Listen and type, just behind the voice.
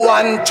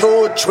1,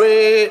 2,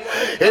 3,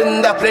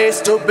 in the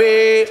place to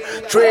be.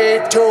 3,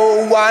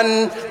 2,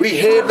 1, we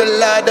have a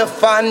lot of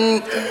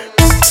fun. 1,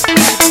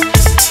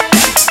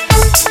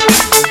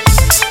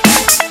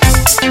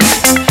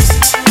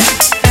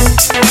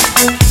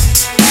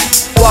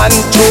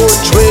 2,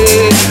 3,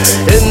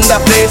 in the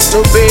place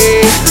to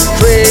be.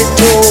 3,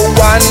 2,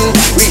 1,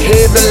 we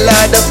have a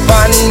lot of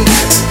fun.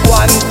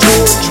 1,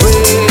 2, 3,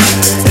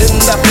 in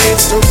the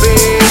place to be.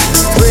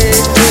 3,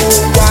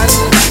 2, 1,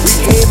 we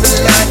have a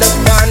lot of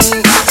fun.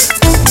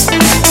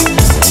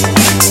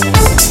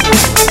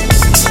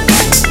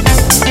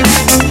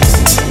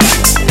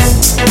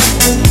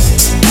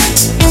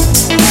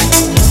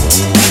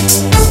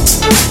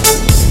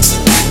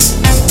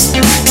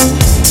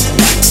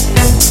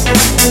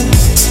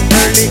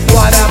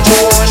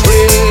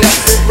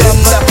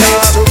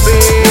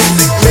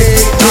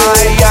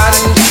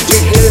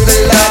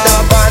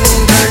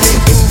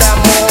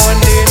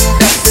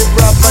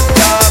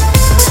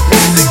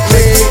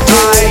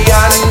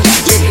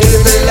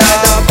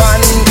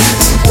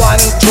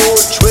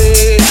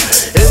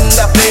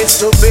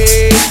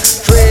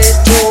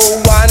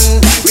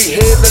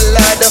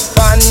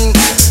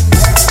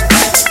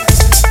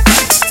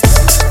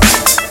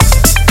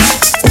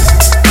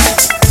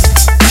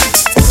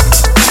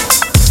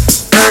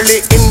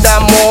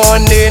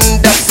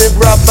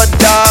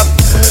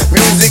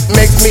 Music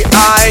make me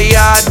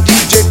higher,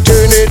 DJ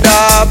turn it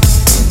up.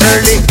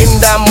 Early in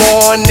the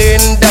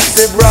morning, that's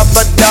the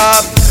rubber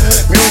dub.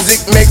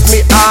 Music make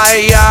me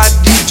higher,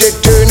 DJ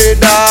turn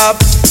it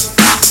up.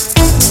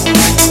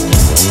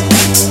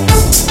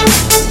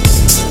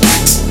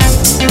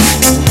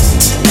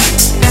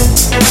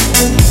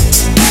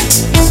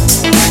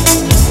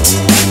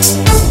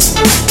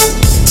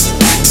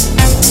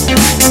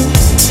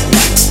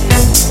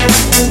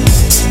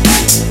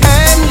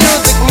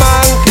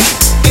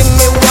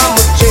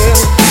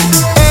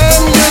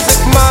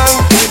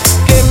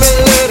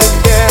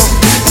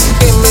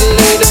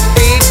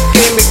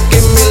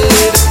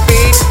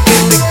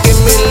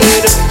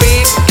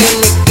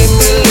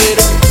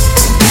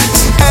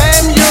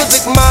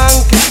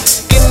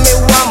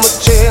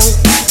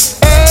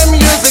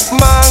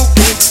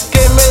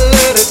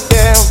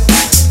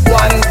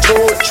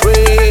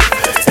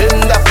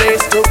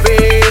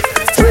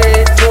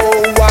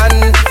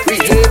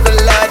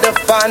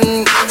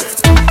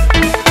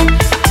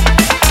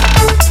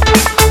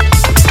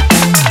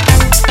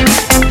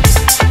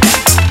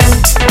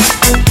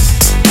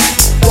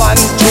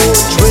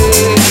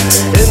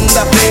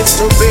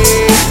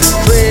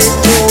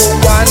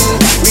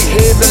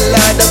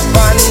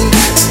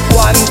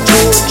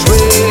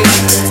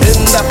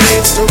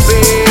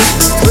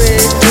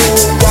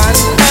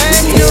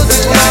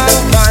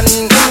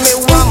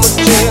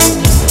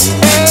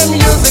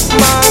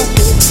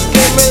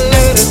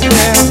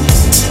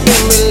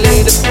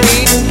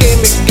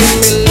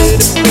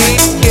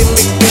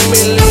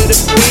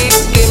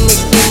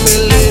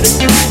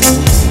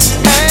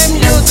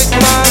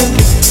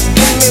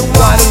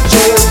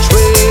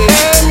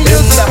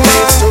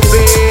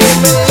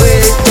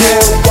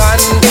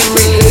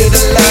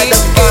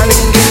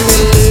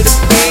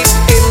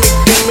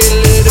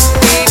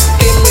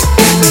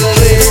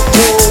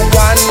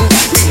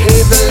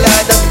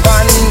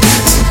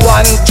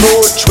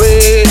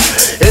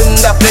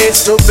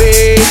 To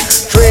be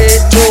 3,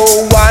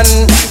 2,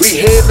 1, we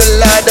have a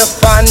lot of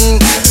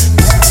fun.